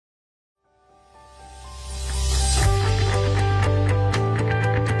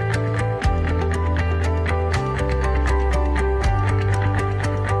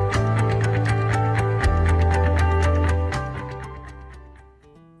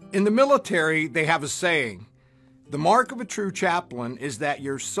In the military, they have a saying, the mark of a true chaplain is that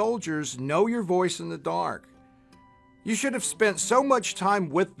your soldiers know your voice in the dark. You should have spent so much time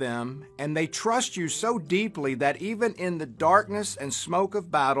with them, and they trust you so deeply that even in the darkness and smoke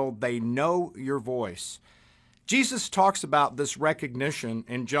of battle, they know your voice. Jesus talks about this recognition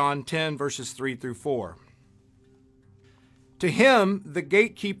in John 10, verses 3 through 4. To him, the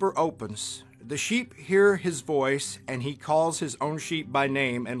gatekeeper opens. The sheep hear his voice, and he calls his own sheep by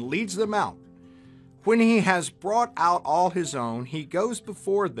name and leads them out. When he has brought out all his own, he goes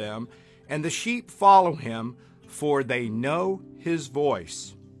before them, and the sheep follow him, for they know his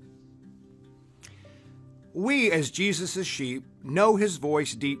voice. We, as Jesus' sheep, know his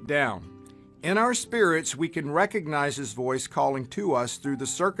voice deep down. In our spirits, we can recognize his voice calling to us through the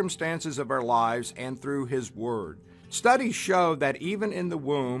circumstances of our lives and through his word. Studies show that even in the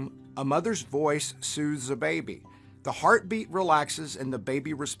womb, a mother's voice soothes a baby. The heartbeat relaxes and the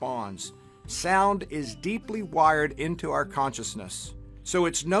baby responds. Sound is deeply wired into our consciousness. So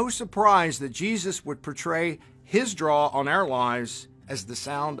it's no surprise that Jesus would portray his draw on our lives as the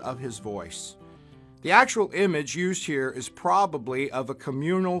sound of his voice. The actual image used here is probably of a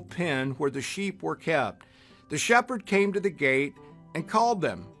communal pen where the sheep were kept. The shepherd came to the gate and called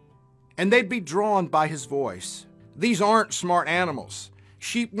them, and they'd be drawn by his voice. These aren't smart animals.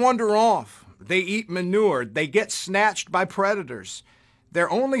 Sheep wander off. They eat manure. They get snatched by predators. Their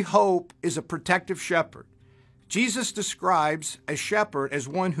only hope is a protective shepherd. Jesus describes a shepherd as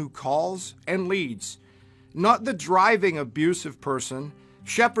one who calls and leads. Not the driving, abusive person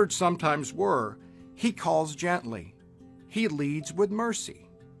shepherds sometimes were. He calls gently. He leads with mercy.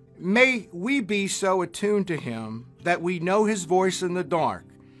 May we be so attuned to him that we know his voice in the dark.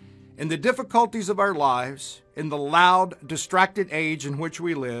 In the difficulties of our lives, in the loud, distracted age in which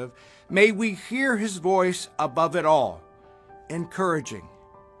we live, may we hear his voice above it all, encouraging,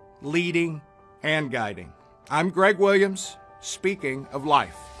 leading, and guiding. I'm Greg Williams, speaking of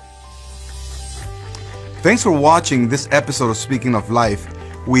life. Thanks for watching this episode of Speaking of Life.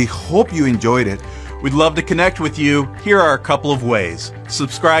 We hope you enjoyed it. We'd love to connect with you. Here are a couple of ways.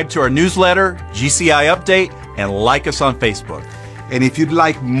 Subscribe to our newsletter, GCI Update, and like us on Facebook. And if you'd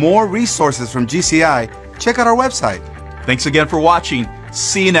like more resources from GCI, check out our website. Thanks again for watching.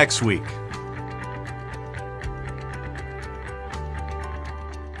 See you next week.